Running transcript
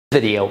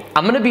Video,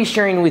 I'm going to be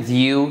sharing with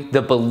you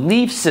the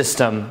belief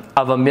system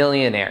of a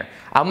millionaire.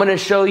 I'm going to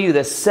show you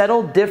the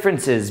subtle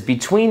differences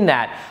between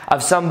that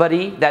of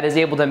somebody that is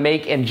able to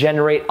make and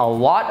generate a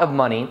lot of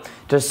money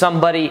to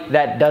somebody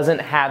that doesn't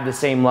have the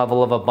same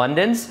level of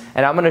abundance,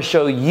 and I'm going to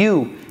show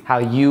you how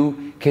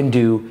you can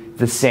do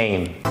the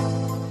same.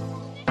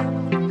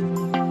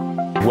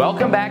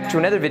 Welcome back to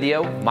another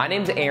video. My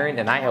name's Aaron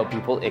and I help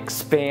people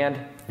expand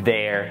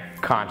their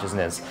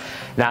consciousness.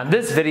 Now in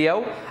this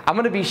video, I'm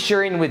going to be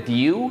sharing with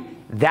you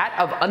that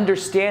of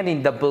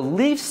understanding the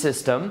belief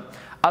system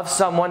of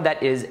someone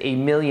that is a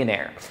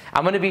millionaire.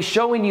 I'm going to be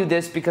showing you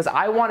this because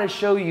I want to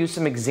show you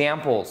some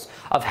examples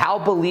of how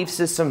belief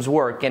systems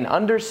work and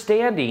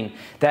understanding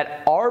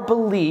that our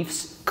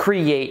beliefs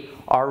create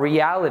our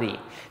reality.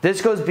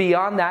 This goes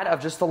beyond that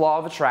of just the law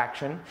of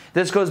attraction.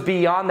 This goes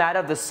beyond that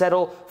of the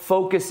subtle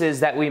focuses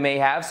that we may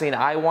have, saying,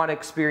 I want to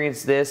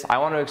experience this, I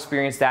want to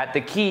experience that.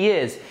 The key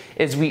is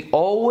we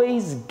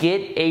always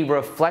get a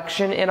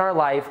reflection in our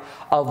life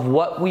of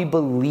what we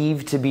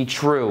believe to be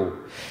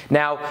true.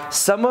 Now,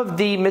 some of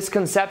the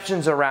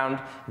misconceptions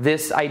around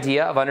this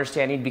idea of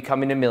understanding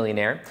becoming a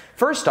millionaire,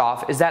 first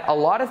off, is that a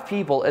lot of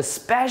people,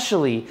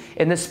 especially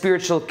in the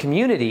spiritual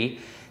community,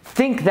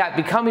 think that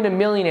becoming a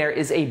millionaire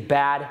is a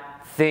bad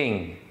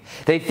thing.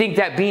 They think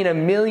that being a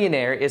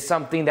millionaire is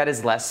something that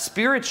is less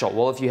spiritual.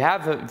 Well, if you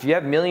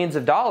have millions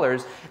of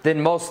dollars,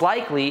 then most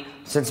likely,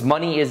 since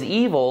money is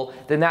evil,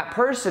 then that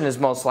person is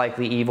most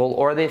likely evil,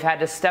 or they've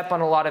had to step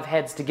on a lot of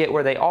heads to get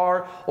where they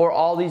are, or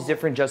all these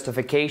different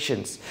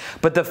justifications.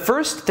 But the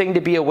first thing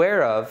to be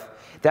aware of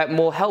that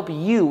will help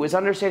you is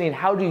understanding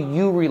how do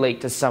you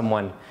relate to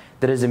someone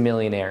that is a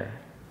millionaire.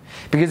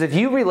 Because if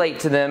you relate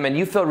to them and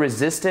you feel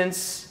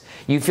resistance,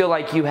 you feel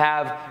like you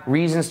have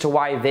reasons to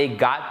why they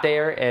got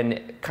there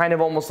and kind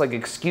of almost like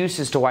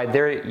excuses to why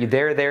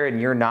they're there and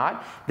you're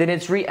not, then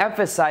it's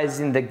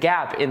re-emphasizing the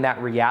gap in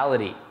that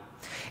reality.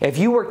 If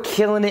you were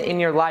killing it in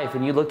your life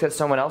and you looked at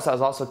someone else that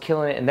was also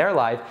killing it in their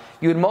life,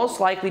 you would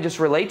most likely just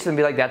relate to them and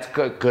be like, that's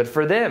good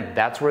for them.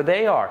 That's where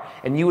they are.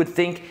 And you would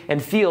think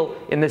and feel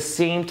in the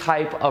same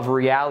type of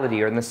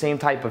reality or in the same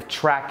type of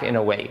track in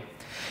a way.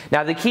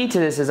 Now the key to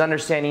this is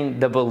understanding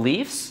the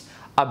beliefs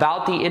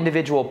about the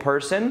individual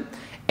person,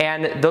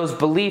 and those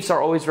beliefs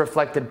are always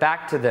reflected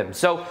back to them.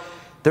 So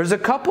there's a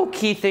couple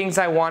key things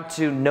I want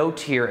to note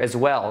here as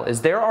well,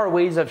 is there are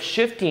ways of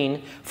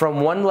shifting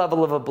from one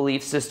level of a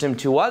belief system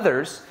to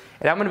others,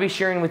 and I'm going to be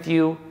sharing with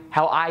you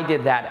how I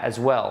did that as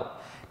well.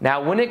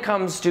 Now when it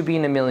comes to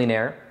being a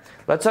millionaire,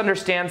 let's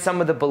understand some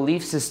of the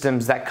belief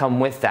systems that come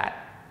with that.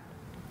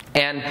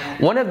 And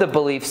one of the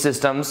belief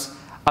systems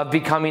of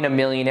becoming a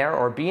millionaire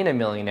or being a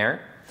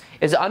millionaire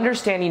is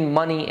understanding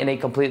money in a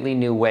completely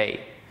new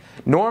way.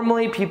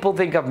 Normally people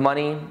think of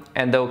money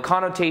and the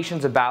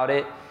connotations about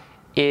it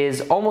is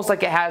almost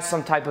like it has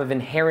some type of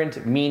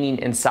inherent meaning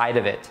inside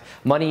of it.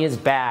 Money is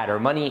bad or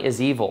money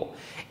is evil.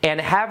 And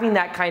having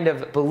that kind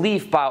of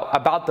belief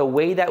about the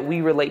way that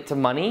we relate to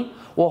money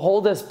will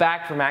hold us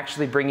back from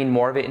actually bringing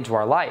more of it into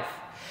our life.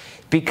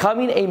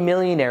 Becoming a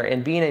millionaire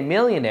and being a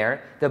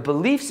millionaire, the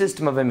belief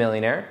system of a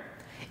millionaire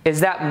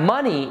is that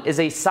money is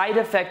a side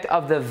effect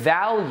of the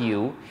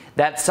value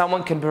that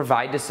someone can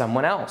provide to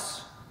someone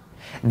else.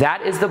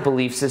 That is the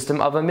belief system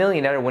of a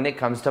millionaire when it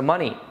comes to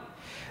money.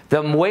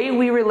 The way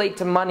we relate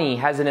to money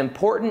has an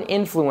important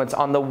influence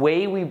on the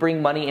way we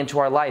bring money into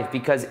our life,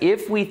 because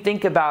if we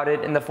think about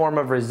it in the form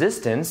of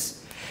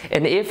resistance,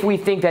 and if we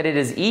think that it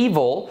is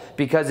evil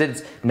because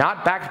it's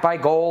not backed by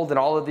gold and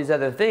all of these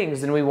other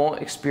things, then we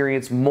won't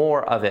experience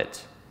more of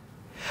it.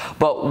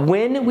 But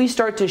when we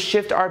start to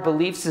shift our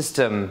belief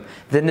system,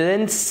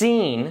 then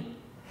seeing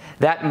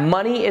that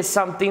money is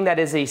something that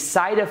is a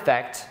side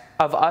effect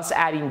of us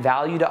adding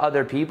value to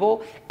other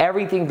people,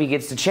 everything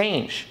begins to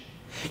change.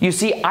 You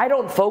see, I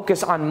don't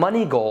focus on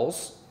money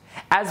goals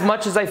as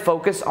much as I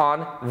focus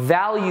on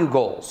value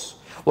goals.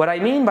 What I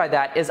mean by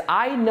that is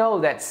I know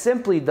that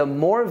simply the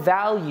more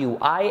value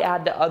I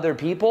add to other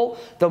people,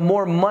 the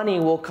more money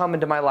will come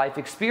into my life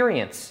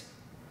experience.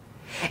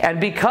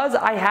 And because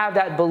I have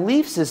that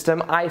belief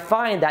system, I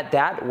find that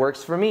that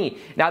works for me.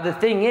 Now the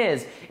thing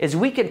is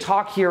we can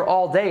talk here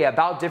all day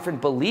about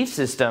different belief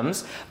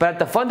systems, but at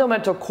the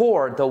fundamental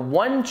core, the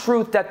one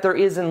truth that there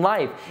is in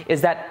life is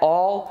that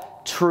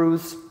all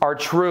truths are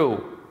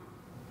true.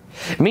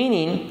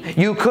 Meaning,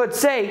 you could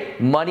say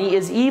money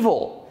is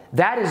evil.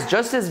 That is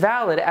just as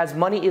valid as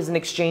money is an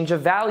exchange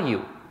of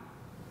value.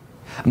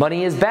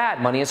 Money is bad,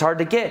 money is hard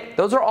to get.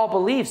 Those are all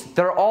beliefs.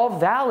 They're all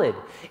valid.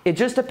 It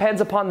just depends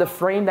upon the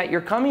frame that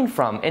you're coming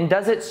from and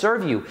does it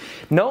serve you.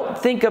 Don't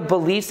think of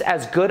beliefs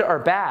as good or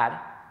bad.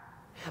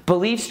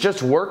 Beliefs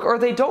just work or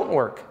they don't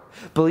work.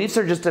 Beliefs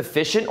are just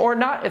efficient or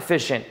not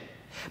efficient.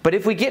 But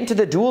if we get into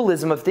the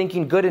dualism of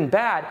thinking good and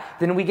bad,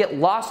 then we get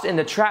lost in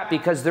the trap,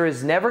 because there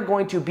is never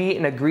going to be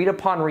an agreed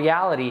upon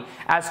reality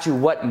as to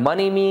what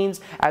money means,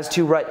 as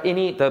to what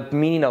the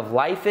meaning of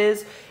life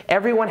is.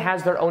 Everyone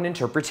has their own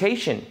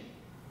interpretation.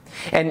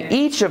 And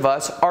each of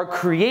us are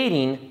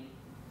creating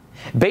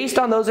Based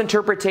on those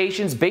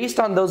interpretations, based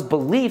on those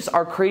beliefs,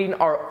 are creating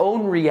our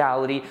own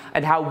reality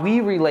and how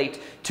we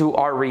relate to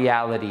our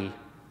reality.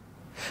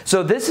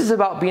 So this is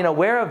about being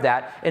aware of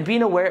that and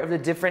being aware of the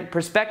different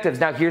perspectives.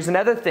 Now here's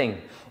another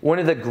thing. One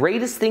of the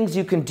greatest things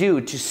you can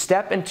do to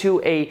step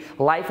into a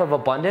life of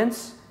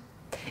abundance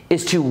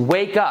is to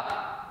wake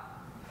up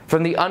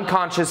from the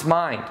unconscious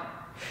mind.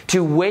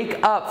 To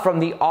wake up from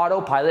the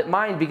autopilot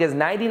mind, because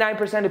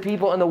 99% of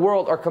people in the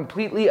world are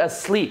completely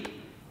asleep.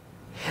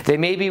 They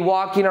may be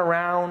walking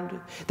around,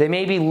 they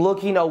may be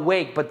looking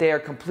awake, but they are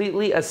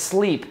completely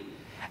asleep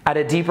at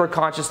a deeper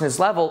consciousness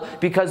level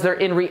because they're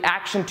in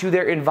reaction to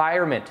their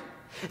environment.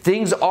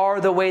 Things are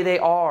the way they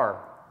are.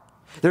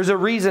 There's a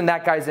reason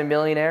that guy's a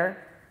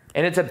millionaire,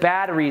 and it's a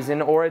bad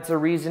reason, or it's a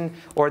reason,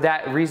 or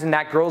that reason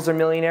that girl's a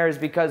millionaire is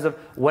because of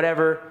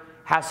whatever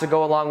has to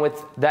go along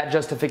with that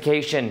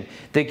justification.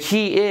 The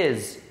key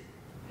is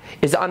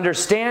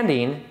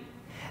understanding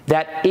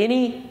that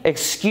any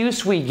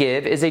excuse we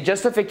give is a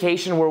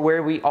justification for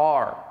where we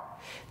are.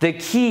 The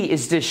key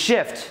is to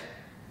shift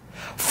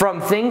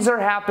from things that are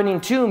happening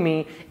to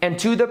me and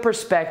to the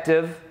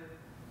perspective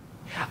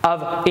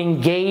of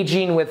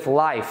engaging with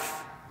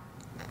life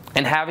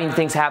and having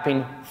things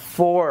happen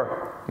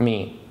for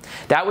me.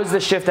 That was the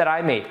shift that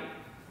I made.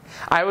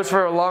 I was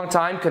for a long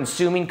time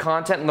consuming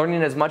content and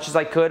learning as much as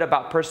I could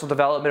about personal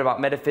development, about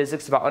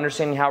metaphysics, about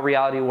understanding how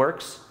reality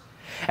works.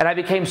 And I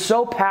became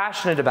so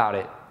passionate about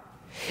it.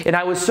 And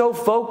I was so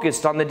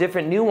focused on the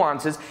different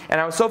nuances, and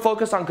I was so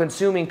focused on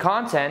consuming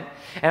content,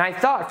 and I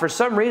thought for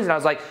some reason, I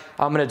was like,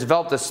 I'm going to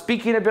develop the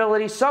speaking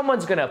ability.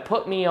 Someone's going to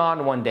put me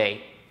on one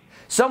day.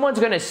 Someone's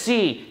going to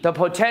see the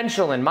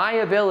potential in my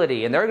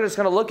ability, and they're just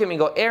going to look at me and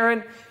go,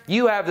 Aaron,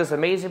 you have this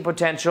amazing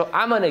potential.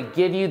 I'm going to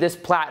give you this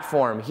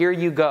platform. Here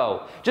you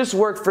go. Just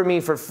work for me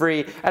for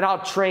free, and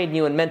I'll train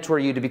you and mentor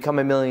you to become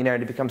a millionaire,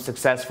 to become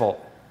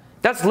successful.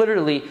 That's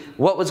literally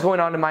what was going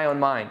on in my own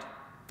mind.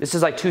 This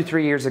is like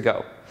 2-3 years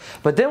ago.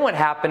 But then what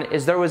happened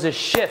is there was a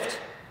shift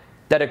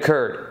that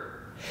occurred.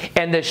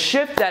 And the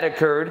shift that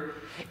occurred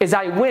is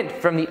I went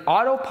from the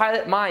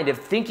autopilot mind of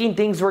thinking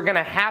things were going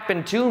to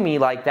happen to me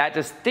like that,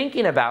 just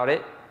thinking about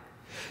it,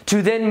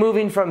 to then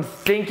moving from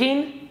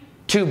thinking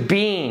to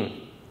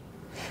being.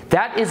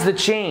 That is the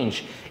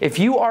change. If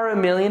you are a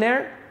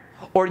millionaire,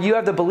 or you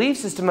have the belief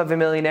system of a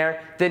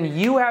millionaire, then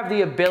you have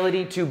the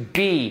ability to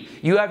be.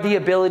 You have the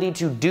ability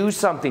to do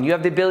something. You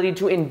have the ability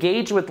to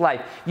engage with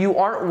life. You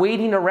aren't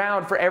waiting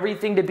around for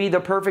everything to be the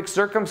perfect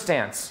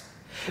circumstance.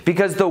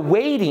 Because the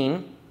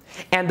waiting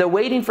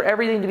for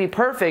everything to be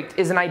perfect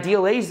is an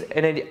idealization,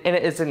 and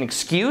it's an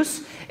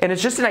excuse, and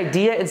it's just an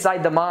idea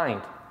inside the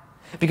mind.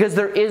 Because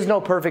there is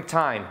no perfect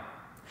time.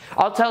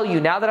 I'll tell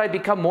you, now that I've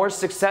become more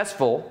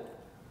successful,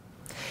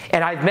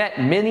 and I've met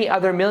many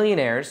other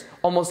millionaires,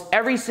 almost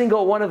every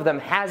single one of them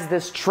has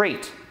this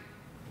trait.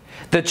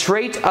 The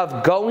trait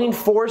of going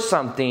for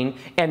something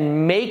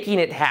and making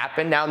it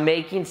happen. Now,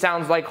 making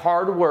sounds like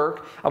hard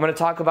work. I'm going to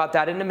talk about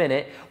that in a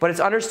minute. But it's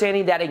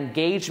understanding that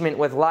engagement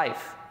with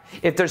life.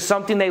 If there's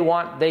something they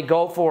want, they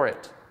go for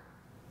it.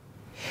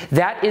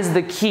 That is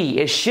the key,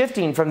 is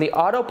shifting from the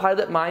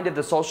autopilot mind of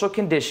the social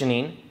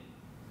conditioning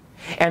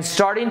and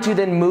starting to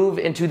then move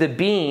into the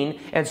being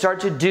and start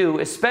to do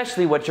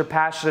especially what you're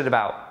passionate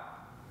about.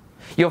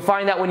 You'll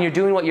find that when you're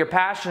doing what you're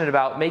passionate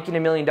about, making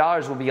 $1 million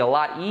will be a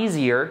lot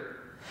easier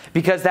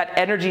because that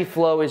energy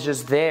flow is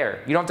just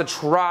there. You don't have to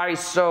try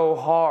so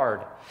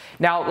hard.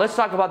 Now, let's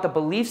talk about the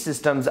belief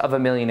systems of a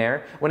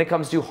millionaire when it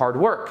comes to hard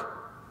work.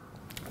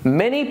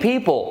 Many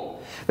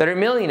people that are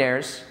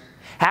millionaires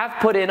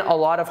have put in a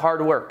lot of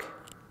hard work.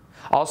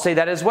 I'll say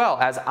that as well.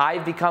 As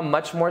I've become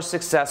much more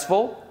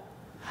successful,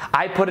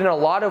 I put in a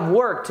lot of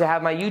work to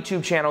have my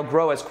YouTube channel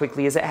grow as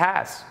quickly as it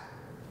has.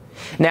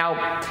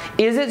 Now,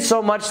 is it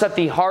so much that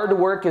the hard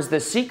work is the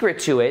secret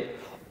to it,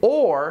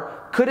 or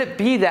could it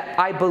be that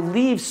I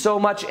believe so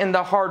much in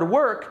the hard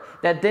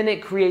work that then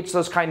it creates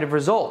those kind of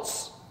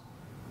results?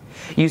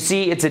 You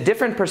see, it's a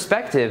different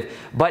perspective,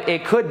 but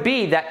it could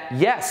be that,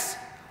 yes,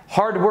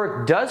 hard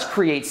work does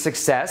create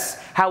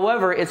success.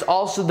 However, it's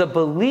also the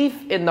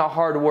belief in the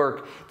hard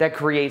work that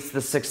creates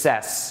the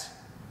success.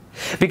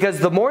 Because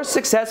the more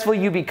successful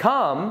you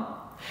become,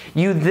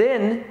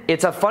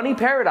 it's a funny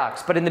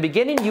paradox, but in the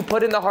beginning you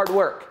put in the hard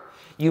work.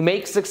 You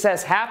make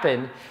success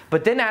happen,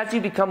 but then as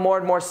you become more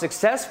and more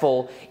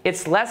successful,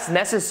 it's less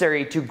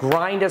necessary to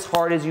grind as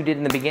hard as you did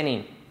in the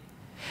beginning.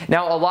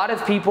 Now, a lot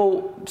of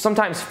people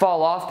sometimes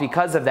fall off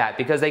because of that,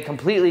 because they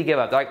completely give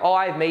up. They're like, oh,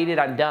 I've made it,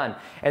 I'm done.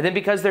 And then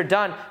because they're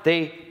done,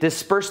 they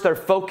disperse their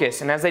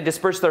focus. And as they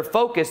disperse their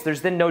focus,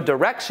 there's then no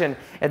direction,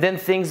 and then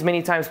things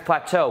many times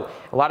plateau.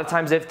 A lot of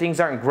times if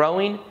things aren't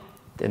growing,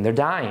 then they're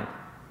dying.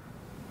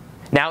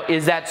 Now,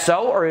 is that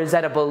so, or is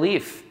that a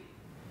belief?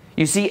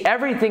 You see,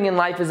 everything in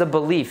life is a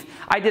belief.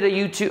 I did an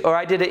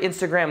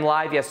Instagram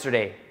live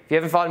yesterday. If you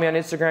haven't followed me on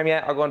Instagram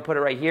yet, I'll go and put it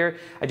right here.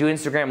 I do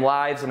Instagram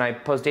lives and I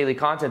post daily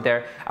content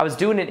there. I was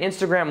doing an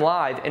Instagram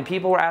live and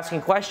people were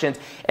asking questions,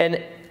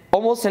 and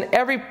almost in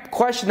every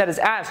question that is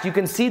asked, you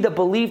can see the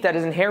belief that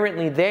is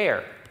inherently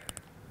there.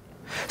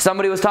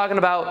 Somebody was talking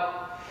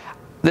about,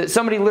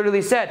 Somebody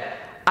literally said,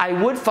 I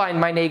would find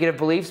my negative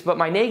beliefs, but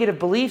my negative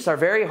beliefs are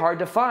very hard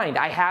to find.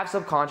 I have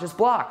subconscious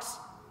blocks.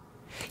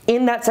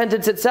 In that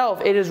sentence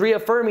itself, it is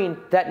reaffirming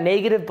that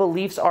negative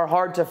beliefs are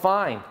hard to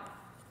find.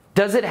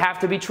 Does it have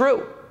to be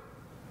true?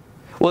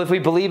 Well, if we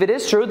believe it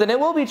is true, then it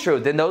will be true.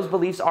 Then those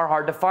beliefs are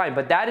hard to find.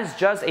 But that is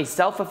just a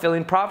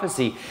self-fulfilling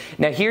prophecy.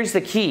 Now, here's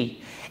the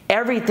key.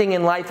 Everything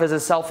in life is a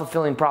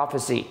self-fulfilling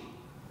prophecy.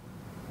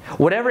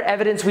 Whatever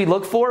evidence we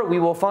look for, we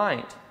will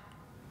find.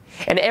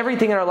 And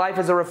everything in our life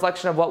is a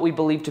reflection of what we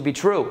believe to be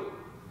true.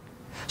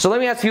 So let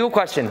me ask you a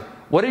question.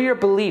 What are your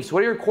beliefs?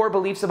 What are your core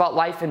beliefs about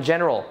life in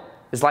general?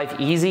 Is life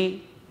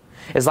easy?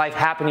 Is life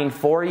happening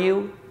for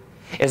you?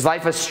 Is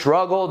life a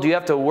struggle? Do you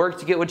have to work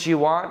to get what you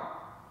want?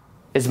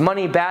 Is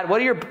money bad? What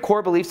are your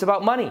core beliefs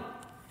about money?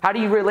 How do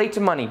you relate to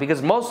money?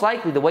 Because most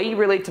likely the way you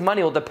relate to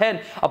money will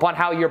depend upon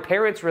how your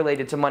parents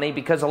related to money,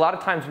 because a lot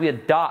of times we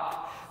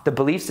adopt the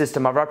belief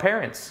system of our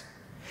parents.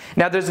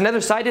 Now there's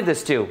another side of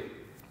this too.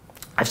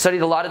 I've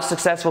studied a lot of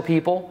successful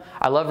people.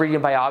 I love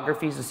reading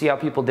biographies to see how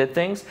people did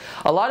things.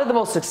 A lot of the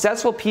most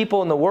successful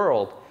people in the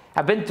world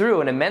have been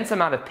through an immense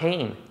amount of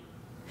pain,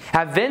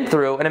 have been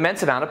through an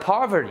immense amount of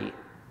poverty,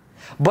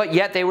 but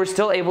yet they were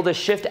still able to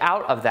shift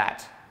out of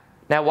that.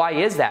 Now, why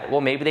is that?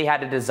 Well, maybe they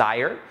had a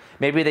desire.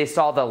 Maybe they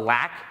saw the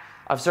lack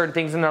of certain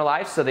things in their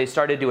life, so they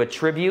started to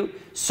attribute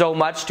so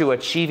much to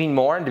achieving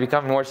more and to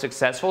becoming more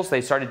successful, so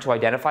they started to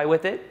identify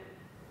with it.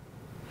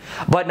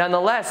 But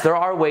nonetheless, there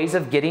are ways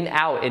of getting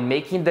out and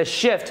making the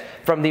shift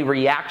from the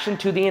reaction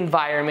to the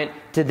environment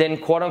to then,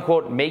 quote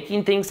unquote,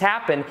 making things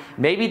happen.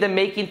 Maybe the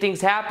making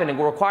things happen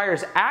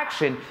requires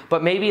action,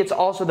 but maybe it's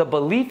also the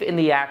belief in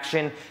the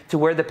action to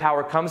where the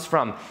power comes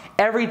from.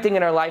 Everything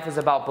in our life is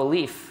about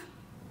belief.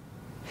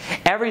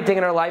 Everything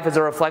in our life is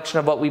a reflection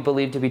of what we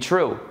believe to be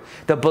true.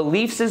 The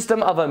belief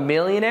system of a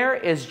millionaire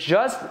is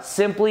just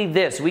simply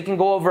this. We can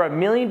go over a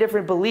million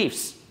different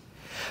beliefs,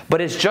 but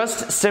it's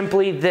just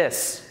simply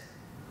this.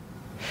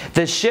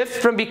 The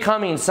shift from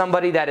becoming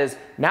somebody that is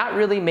not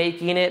really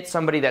making it,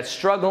 somebody that's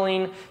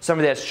struggling,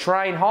 somebody that's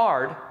trying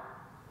hard,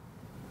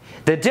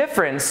 the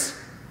difference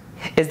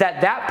is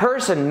that that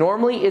person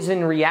normally is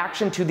in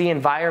reaction to the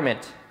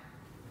environment,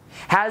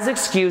 has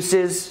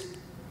excuses,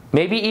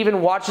 maybe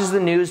even watches the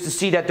news to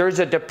see that there's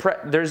a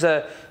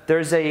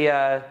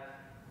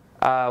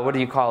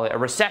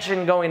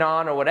recession going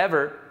on or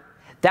whatever.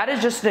 That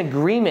is just an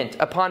agreement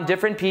upon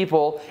different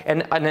people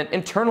and an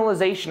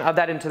internalization of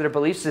that into their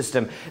belief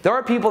system. There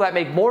are people that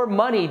make more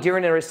money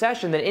during a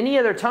recession than any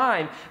other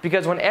time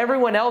because when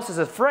everyone else is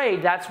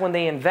afraid, that's when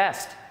they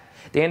invest.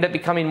 They end up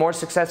becoming more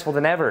successful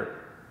than ever.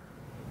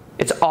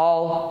 It's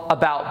all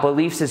about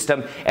belief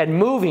system and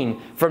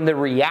moving from the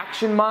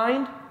reaction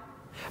mind,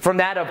 from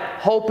that of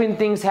hoping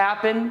things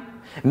happen,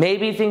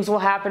 maybe things will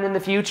happen in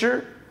the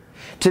future,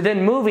 to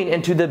then moving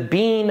into the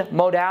being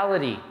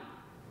modality.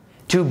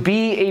 To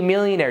be a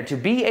millionaire. To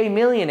be a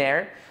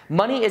millionaire,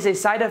 money is a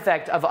side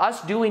effect of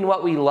us doing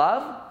what we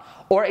love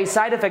or a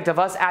side effect of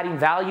us adding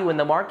value in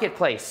the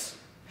marketplace.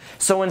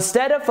 So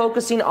instead of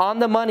focusing on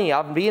the money,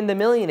 on being the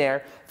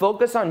millionaire,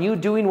 focus on you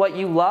doing what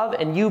you love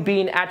and you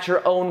being at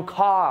your own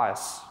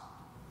cause.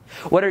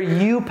 What are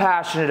you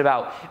passionate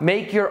about?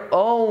 Make your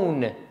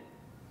own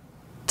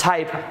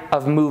type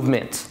of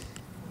movement.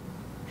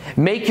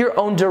 Make your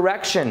own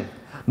direction.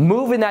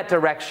 Move in that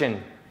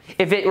direction.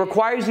 If it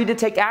requires you to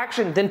take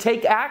action, then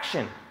take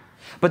action.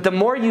 But the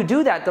more you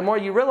do that, the more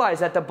you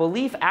realize that the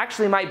belief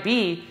actually might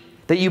be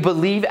that you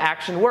believe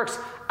action works.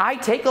 I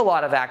take a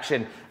lot of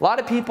action. A lot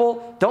of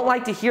people don't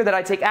like to hear that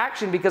I take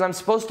action because I'm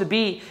supposed to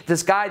be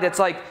this guy that's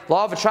like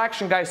law of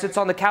attraction guy, sits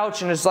on the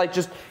couch and is like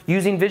just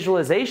using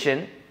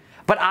visualization.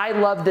 But I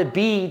love to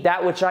be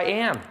that which I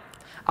am.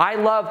 I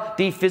love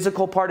the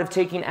physical part of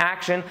taking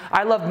action.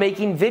 I love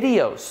making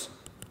videos.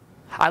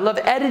 I love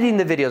editing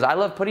the videos. I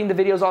love putting the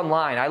videos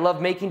online. I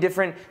love making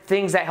different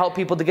things that help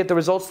people to get the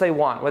results they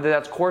want, whether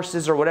that's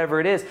courses or whatever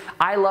it is.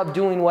 I love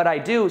doing what I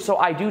do, so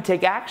I do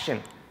take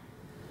action.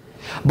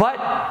 But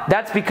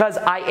that's because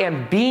I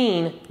am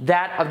being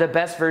that of the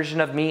best version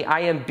of me.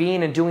 I am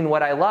being and doing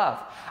what I love.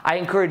 I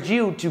encourage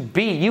you to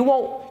be. You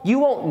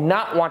won't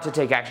not want to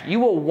take action. You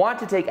will want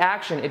to take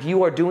action if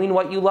you are doing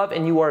what you love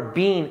and you are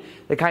being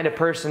the kind of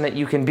person that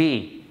you can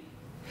be.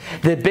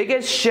 The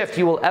biggest shift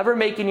you will ever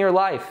make in your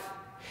life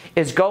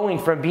is going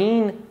from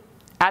being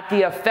at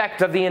the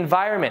effect of the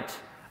environment,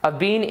 of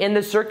being in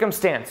the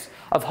circumstance,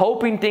 of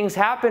hoping things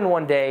happen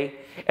one day,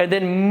 and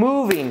then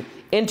moving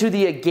into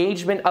the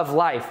engagement of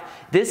life.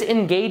 This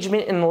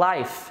engagement in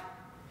life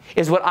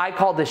is what I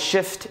call the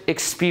shift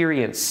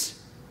experience.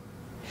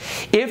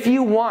 If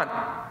you want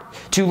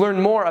to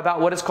learn more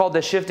about what is called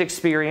the shift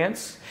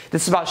experience,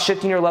 this is about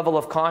shifting your level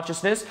of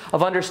consciousness,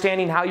 of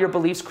understanding how your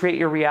beliefs create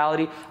your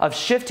reality, of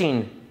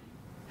shifting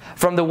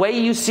from the way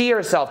you see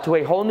yourself to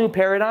a whole new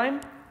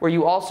paradigm where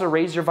you also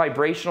raise your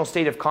vibrational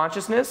state of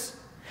consciousness.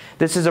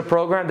 This is a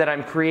program that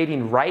I'm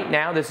creating right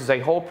now. This is a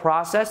whole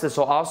process. This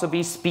will also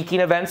be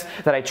speaking events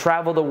that I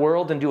travel the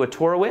world and do a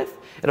tour with.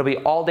 It'll be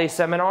all-day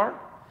seminar.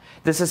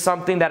 This is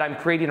something that I'm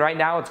creating right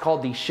now. It's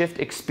called the Shift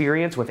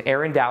Experience with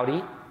Aaron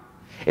Dowdy.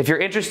 If you're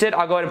interested,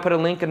 I'll go ahead and put a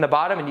link in the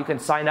bottom and you can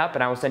sign up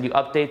and I will send you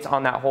updates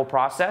on that whole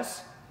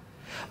process.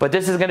 But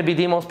this is going to be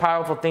the most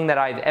powerful thing that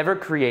I've ever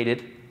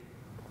created.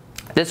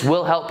 This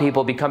will help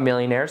people become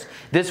millionaires.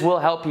 This will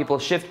help people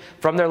shift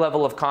from their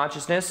level of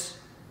consciousness,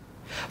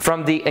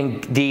 from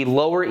the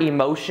lower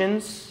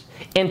emotions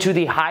into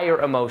the higher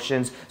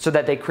emotions, so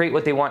that they create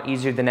what they want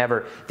easier than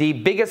ever. The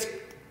biggest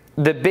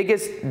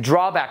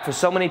drawback for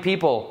so many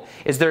people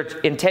is they're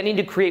intending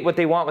to create what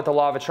they want with the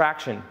law of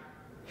attraction.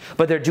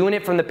 But they're doing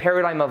it from the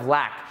paradigm of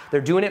lack. They're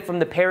doing it from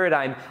the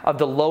paradigm of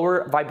the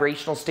lower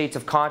vibrational states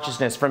of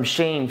consciousness, from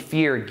shame,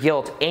 fear,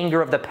 guilt,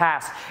 anger of the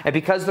past. And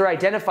because they're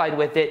identified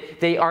with it,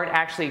 they aren't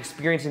actually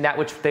experiencing that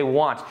which they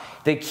want.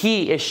 The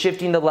key is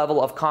shifting the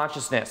level of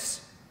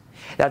consciousness.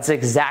 That's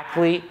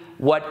exactly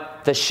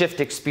what the shift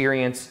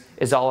experience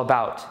is all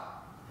about.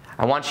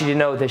 I want you to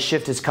know the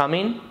shift is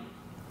coming.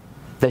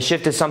 The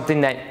shift is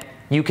something that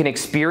you can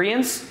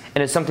experience,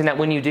 and it's something that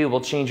when you do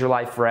will change your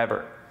life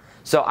forever.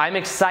 So I'm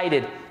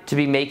excited to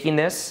be making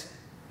this.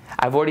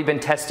 I've already been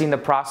testing the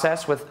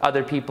process with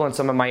other people in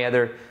some of my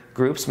other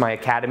groups, my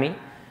academy,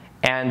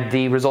 and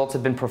the results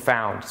have been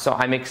profound. So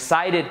I'm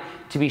excited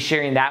to be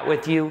sharing that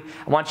with you.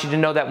 I want you to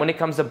know that when it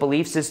comes to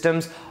belief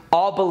systems,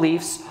 all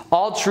beliefs,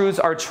 all truths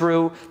are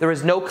true. There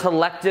is no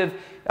collective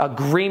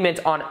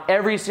agreement on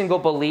every single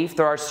belief.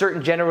 There are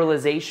certain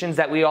generalizations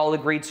that we all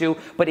agree to,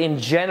 but in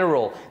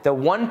general, the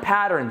one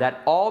pattern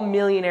that all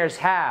millionaires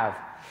have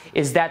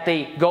is that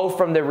they go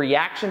from the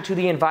reaction to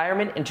the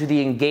environment into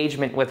the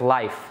engagement with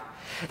life.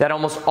 That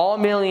almost all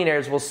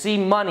millionaires will see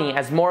money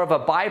as more of a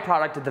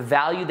byproduct of the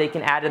value they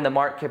can add in the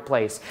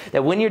marketplace.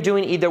 That when you're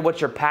doing either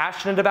what you're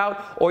passionate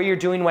about or you're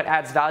doing what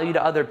adds value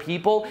to other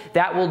people,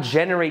 that will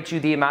generate you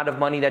the amount of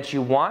money that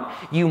you want.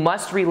 You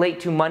must relate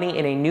to money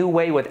in a new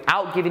way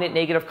without giving it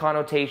negative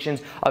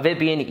connotations of it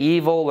being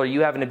evil or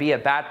you having to be a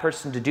bad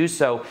person to do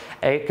so.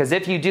 Because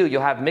if you do,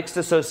 you'll have mixed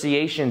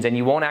associations and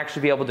you won't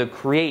actually be able to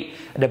create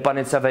an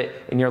abundance of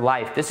it in your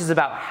life. This is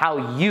about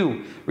how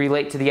you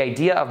relate to the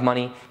idea of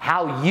money,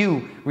 how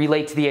you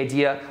relate to the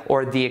idea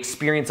or the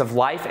experience of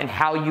life, and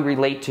how you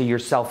relate to your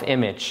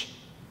self-image.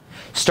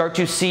 Start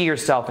to see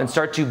yourself and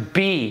start to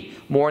be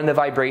more in the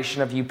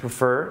vibration of you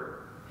prefer,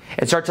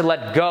 and start to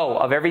let go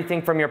of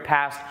everything from your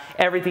past,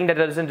 everything that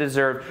doesn't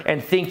deserve,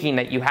 and thinking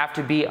that you have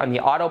to be on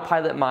the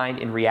autopilot mind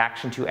in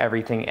reaction to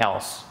everything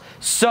else.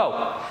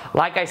 So,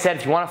 like I said,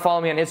 if you want to follow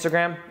me on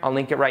Instagram, I'll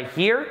link it right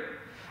here.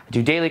 I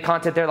do daily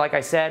content there, like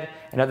I said,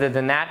 and other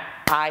than that,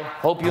 I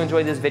hope you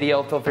enjoyed this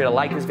video. Feel free to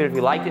like this video if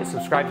you liked it,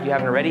 subscribe if you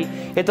haven't already,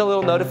 hit the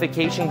little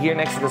notification gear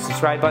next to the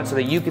subscribe button so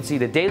that you can see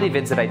the daily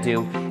vids that I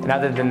do. And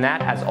other than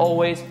that, as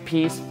always,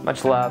 peace,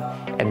 much love,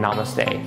 and namaste.